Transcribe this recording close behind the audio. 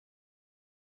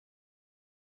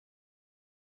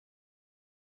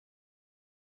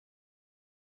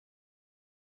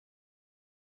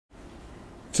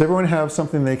Does everyone have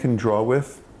something they can draw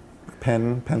with? A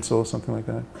pen, pencil, something like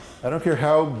that? I don't care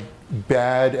how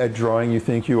bad at drawing you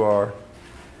think you are.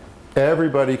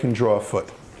 Everybody can draw a foot.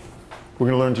 We're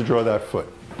going to learn to draw that foot.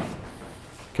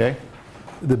 Okay?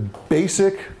 The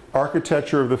basic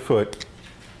architecture of the foot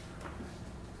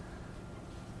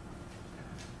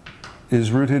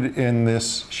is rooted in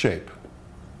this shape.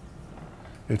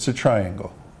 It's a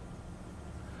triangle.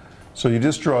 So you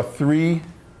just draw 3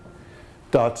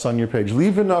 dots on your page.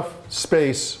 Leave enough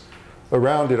space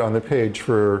around it on the page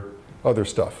for other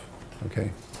stuff.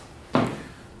 Okay?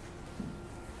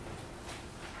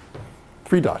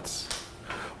 3 dots.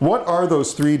 What are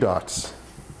those 3 dots?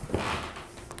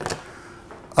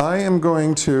 I am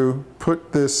going to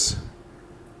put this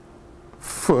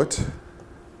foot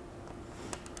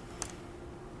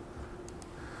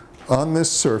on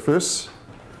this surface,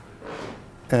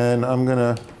 and I'm going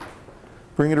to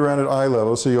bring it around at eye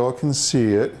level so you all can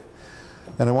see it.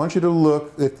 And I want you to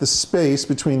look at the space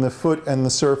between the foot and the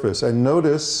surface and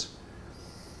notice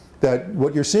that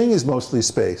what you're seeing is mostly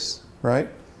space, right?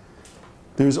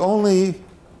 There's only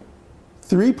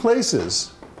 3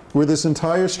 places where this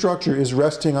entire structure is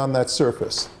resting on that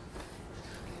surface.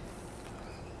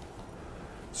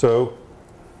 So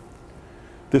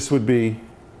this would be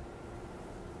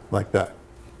like that.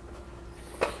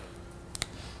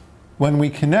 When we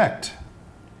connect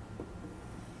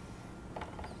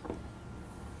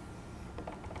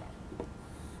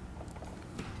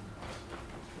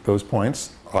those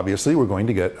points, obviously we're going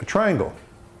to get a triangle.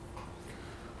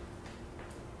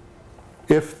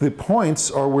 If the points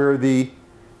are where the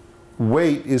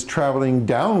weight is traveling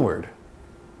downward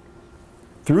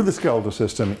through the skeletal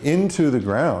system into the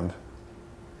ground,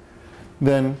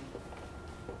 then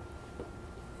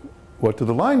what do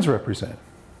the lines represent?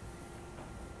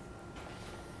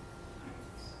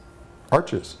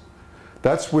 Arches.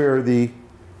 That's where the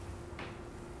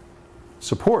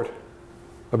support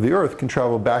of the earth can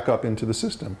travel back up into the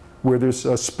system, where there's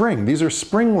a spring. These are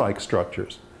spring-like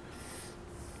structures.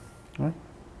 Right?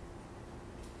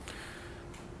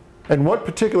 And what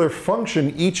particular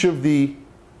function each of the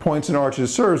points and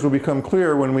arches serves will become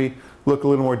clear when we look a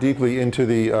little more deeply into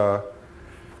the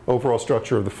overall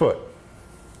structure of the foot.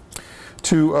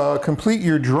 To complete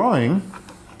your drawing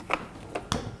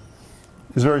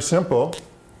is very simple.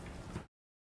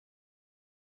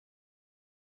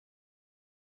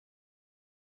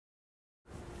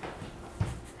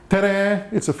 Ta-da!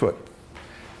 It's a foot.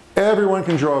 Everyone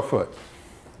can draw a foot.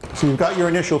 So you've got your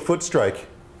initial foot strike.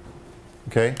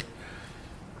 Okay?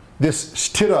 This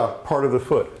sthita part of the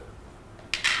foot.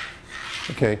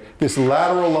 Okay? This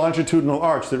lateral longitudinal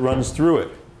arch that runs through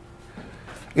it.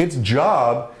 Its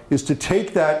job is to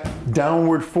take that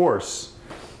downward force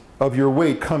of your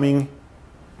weight coming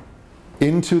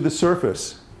into the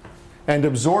surface and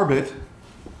absorb it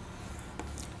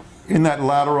in that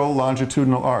lateral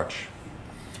longitudinal arch.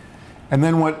 And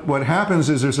then what happens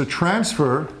is there's a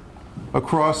transfer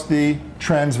across the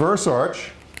transverse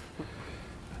arch.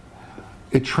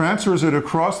 It transfers it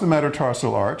across the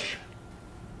metatarsal arch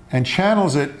and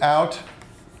channels it out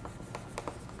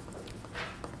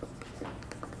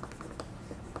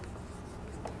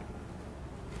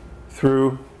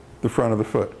through the front of the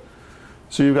foot.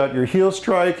 So you've got your heel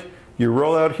strike, you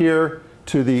roll out here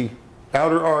to the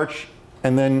outer arch,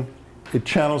 and then it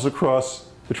channels across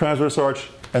the transverse arch,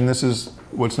 and this is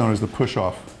what's known as the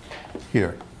push-off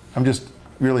here. I'm just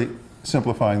really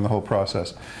simplifying the whole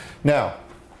process. Now,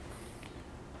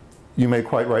 you may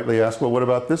quite rightly ask, well, what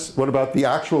about this? What about the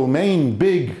actual main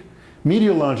big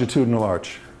medial longitudinal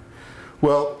arch?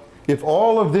 Well, if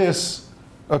all of this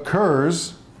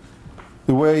occurs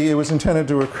the way it was intended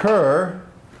to occur,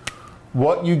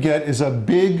 what you get is a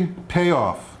big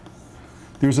payoff.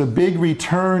 There's a big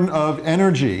return of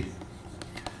energy,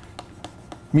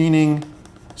 meaning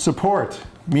support,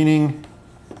 meaning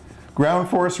ground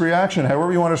force reaction,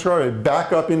 however you want to describe it,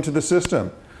 back up into the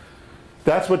system.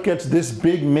 That's what gets this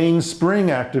big main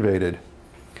spring activated.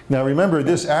 Now remember,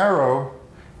 this arrow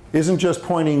isn't just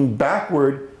pointing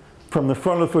backward from the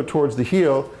front of the foot towards the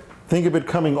heel. Think of it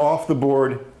coming off the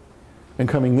board and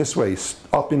coming this way,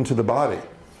 up into the body,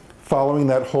 following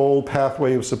that whole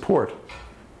pathway of support.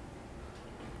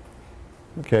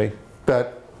 Okay,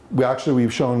 that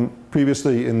we've shown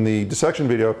previously in the dissection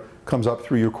video comes up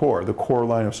through your core, the core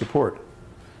line of support,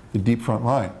 the deep front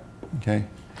line. Okay,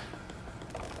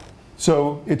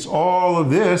 so it's all of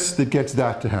this that gets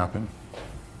that to happen.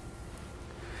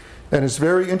 And it's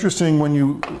very interesting when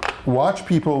you watch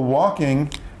people walking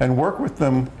and work with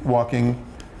them walking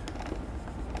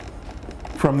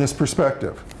from this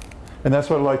perspective. And that's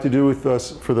what I'd like to do with us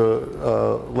for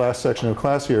the last section of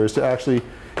class here, is to actually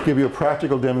give you a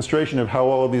practical demonstration of how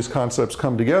all of these concepts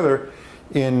come together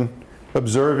in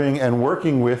observing and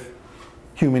working with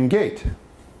human gait.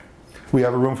 We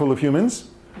have a room full of humans.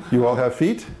 You all have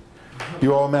feet.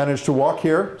 You all manage to walk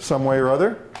here some way or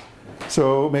other.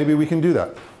 So maybe we can do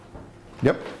that.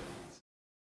 Yep.